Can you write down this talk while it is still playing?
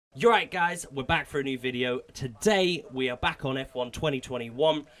You're right, guys, we're back for a new video. Today we are back on F1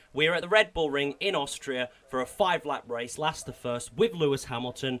 2021. We're at the Red Bull Ring in Austria for a 5-lap race, last to first, with Lewis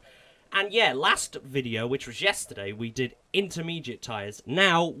Hamilton. And yeah, last video, which was yesterday, we did intermediate tyres.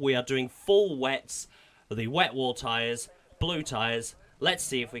 Now we are doing full wets, the wet wall tyres, blue tyres. Let's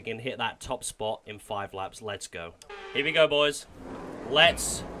see if we can hit that top spot in 5 laps. Let's go. Here we go, boys.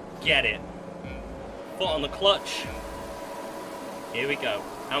 Let's get it. Foot on the clutch. Here we go.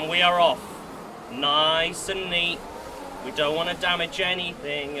 And we are off. Nice and neat. We don't want to damage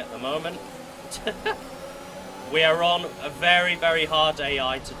anything at the moment. We are on a very, very hard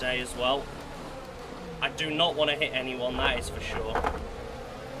AI today as well. I do not want to hit anyone, that is for sure.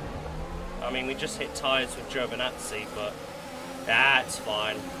 I mean, we just hit tyres with Giovinazzi, but that's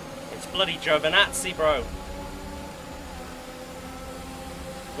fine. It's bloody Giovinazzi, bro.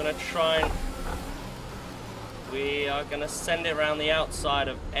 I'm going to try and... We are going to send it around the outside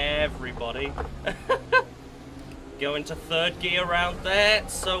of everybody. Go into third gear around there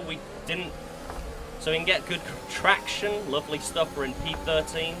so we can get good traction. Lovely stuff. We're in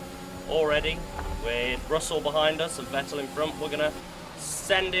P13 already with Russell behind us and Vettel in front. We're going to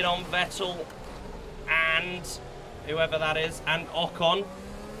send it on Vettel and whoever that is and Ocon,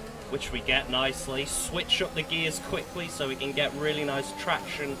 which we get nicely. Switch up the gears quickly so we can get really nice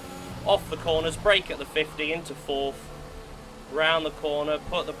traction off the corners, brake at the 50 into 4th, round the corner,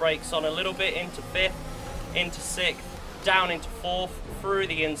 put the brakes on a little bit into 5th, into 6th, down into 4th, through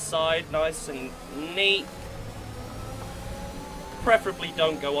the inside, nice and neat. Preferably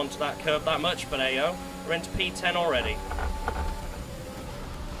don't go onto that curb that much, but ayo, we're into P10 already.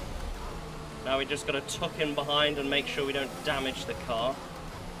 Now we just got to tuck in behind and make sure we don't damage the car.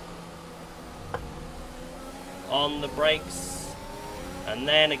 On the brakes. And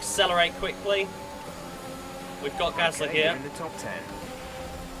then accelerate quickly. We've got Gasly here. In the top 10.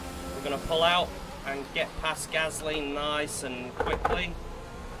 We're going to pull out and get past Gasly nice and quickly.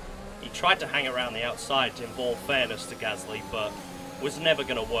 He tried to hang around the outside in all fairness to Gasly, but was never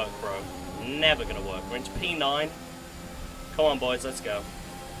going to work, bro. Never going to work. We're into P9. Come on, boys, let's go.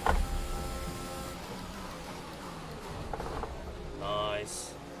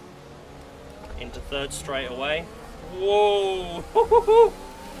 Nice. Into third straight away. Whoa!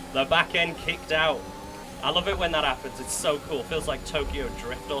 The back end kicked out. I love it when that happens. It's so cool. Feels like Tokyo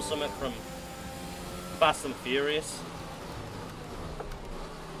Drift or something from Fast and Furious.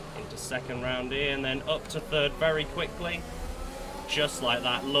 Into second round here and then up to third very quickly. Just like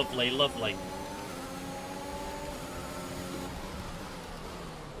that. Lovely, lovely.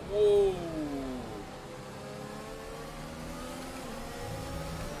 Whoa!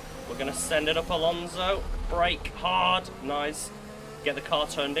 We're going to send it up Alonso. Brake hard. Nice. Get the car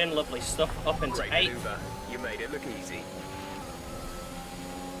turned in. Lovely stuff. Up into 8th. You made it look easy.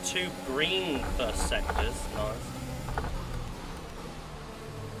 2 green first sectors. Nice.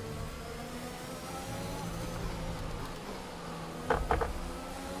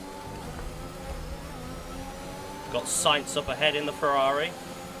 Got Sainz up ahead in the Ferrari.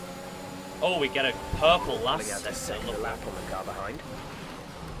 Oh, we get a purple last sector. Look lap on the car behind.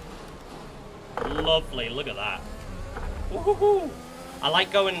 Lovely, look at that. Woohoo! I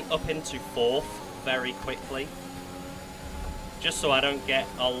like going up into 4th very quickly, just so I don't get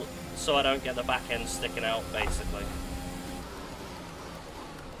the back end sticking out, basically.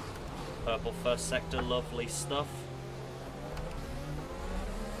 Purple first sector, lovely stuff.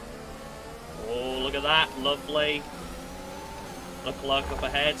 Oh, look at that, lovely. Leclerc up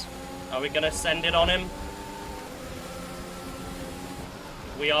ahead. Are we gonna send it on him?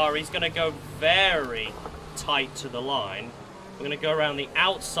 We are. He's going to go very tight to the line. We're going to go around the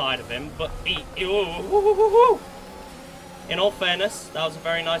outside of him, but he... Ooh. In all fairness, that was a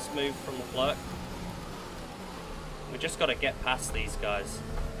very nice move from Leclerc. We just got to get past these guys.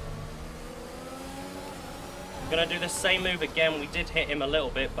 We're going to do the same move again. We did hit him a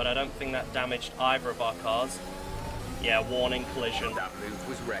little bit, but I don't think that damaged either of our cars. Yeah, warning collision. That move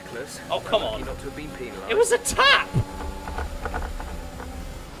was reckless. Oh, come on. Not to have been penalized. It was a tap!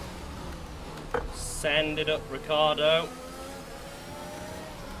 Send it up, Ricardo.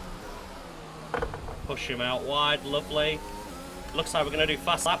 Push him out wide, lovely. Looks like we're going to do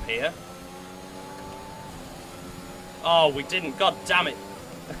fast lap here. Oh, we didn't. God damn it.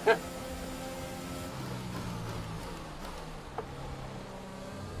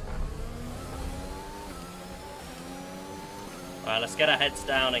 Alright, let's get our heads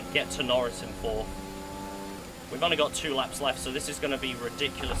down and get to Norris in 4th. We've only got 2 laps left, so this is going to be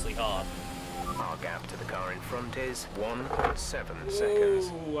ridiculously hard. Our gap to the car in front is 1.7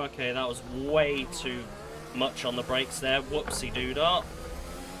 seconds. Ooh, okay, that was way too much on the brakes there. Whoopsie doodah.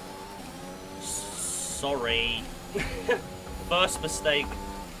 sorry. First mistake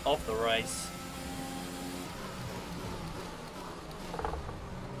of the race.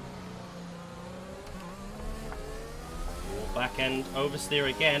 Back end oversteer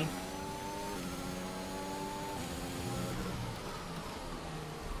again.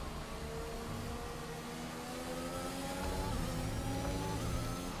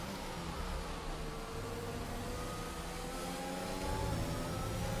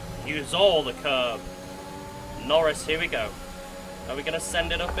 Use all the curb. Norris, here we go. Are we going to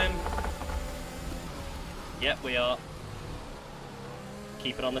send it up him? Yep, we are.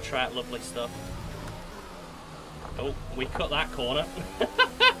 Keep it on the track, lovely stuff. Oh, we cut that corner.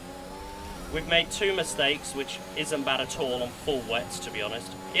 We've made 2 mistakes, which isn't bad at all on full wets, to be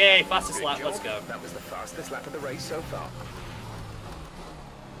honest. Yay, fastest lap, let's go. That was the fastest lap of the race so far.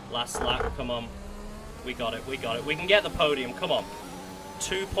 Last lap, come on. We got it, we got it. We can get the podium, come on.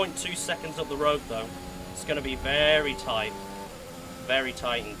 2.2 seconds up the road, though. It's going to be very tight. Very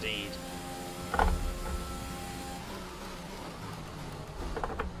tight indeed.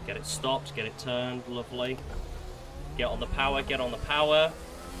 Get it stopped, get it turned, lovely. Get on the power, get on the power.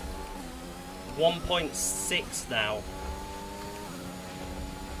 1.6 now.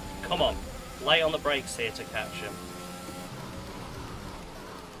 Come on. Lay on the brakes here to catch him.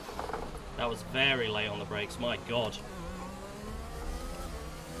 That was very late on the brakes, my god.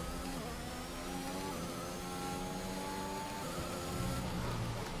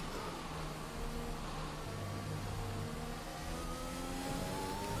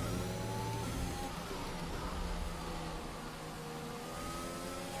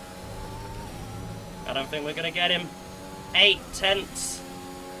 I don't think we're going to get him 8 tenths.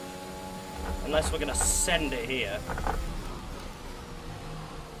 Unless we're going to send it here.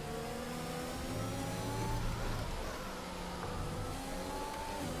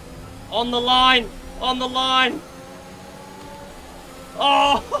 On the line! On the line!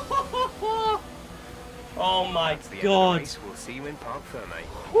 Oh! Oh my god. We'll see you in Parc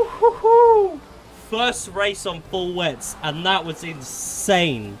Ferme. First race on full wets, and that was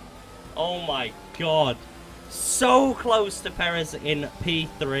insane. Oh my god. So close to Perez in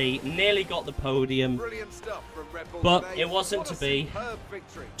P3. Nearly got the podium. Brilliant stuff from Red Bull But today. it wasn't to be.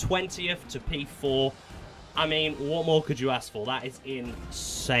 20th to P4. I mean, what more could you ask for? That is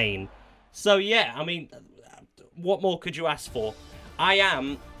insane. So yeah, I mean, what more could you ask for? I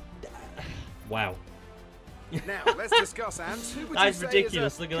am... Wow. Now, let's discuss, Ants. Who would That you is say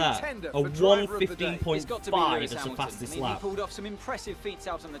ridiculous, is a look at that. contender A for driver of the day? 1:15.5 is the fastest He lap. pulled off some impressive feats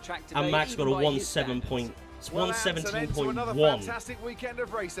out on the track today. And Max got a even by his 1:17.1. Fantastic weekend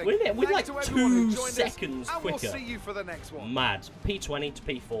of racing. We're Thanks like to everyone who 2 joined us, seconds and quicker. We'll see you for the next one. Mad. P20 to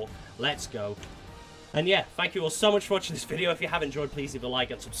P4. Let's go. And yeah, thank you all so much for watching this video. If you have enjoyed, please leave a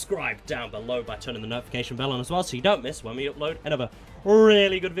like and subscribe down below by turning the notification bell on as well, so you don't miss when we upload another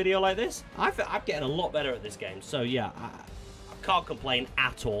really good video like this. I'm getting a lot better at this game, so yeah, I can't complain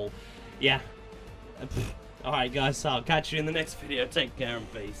at all. Yeah. Alright guys, I'll catch you in the next video. Take care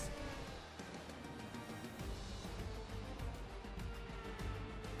and peace.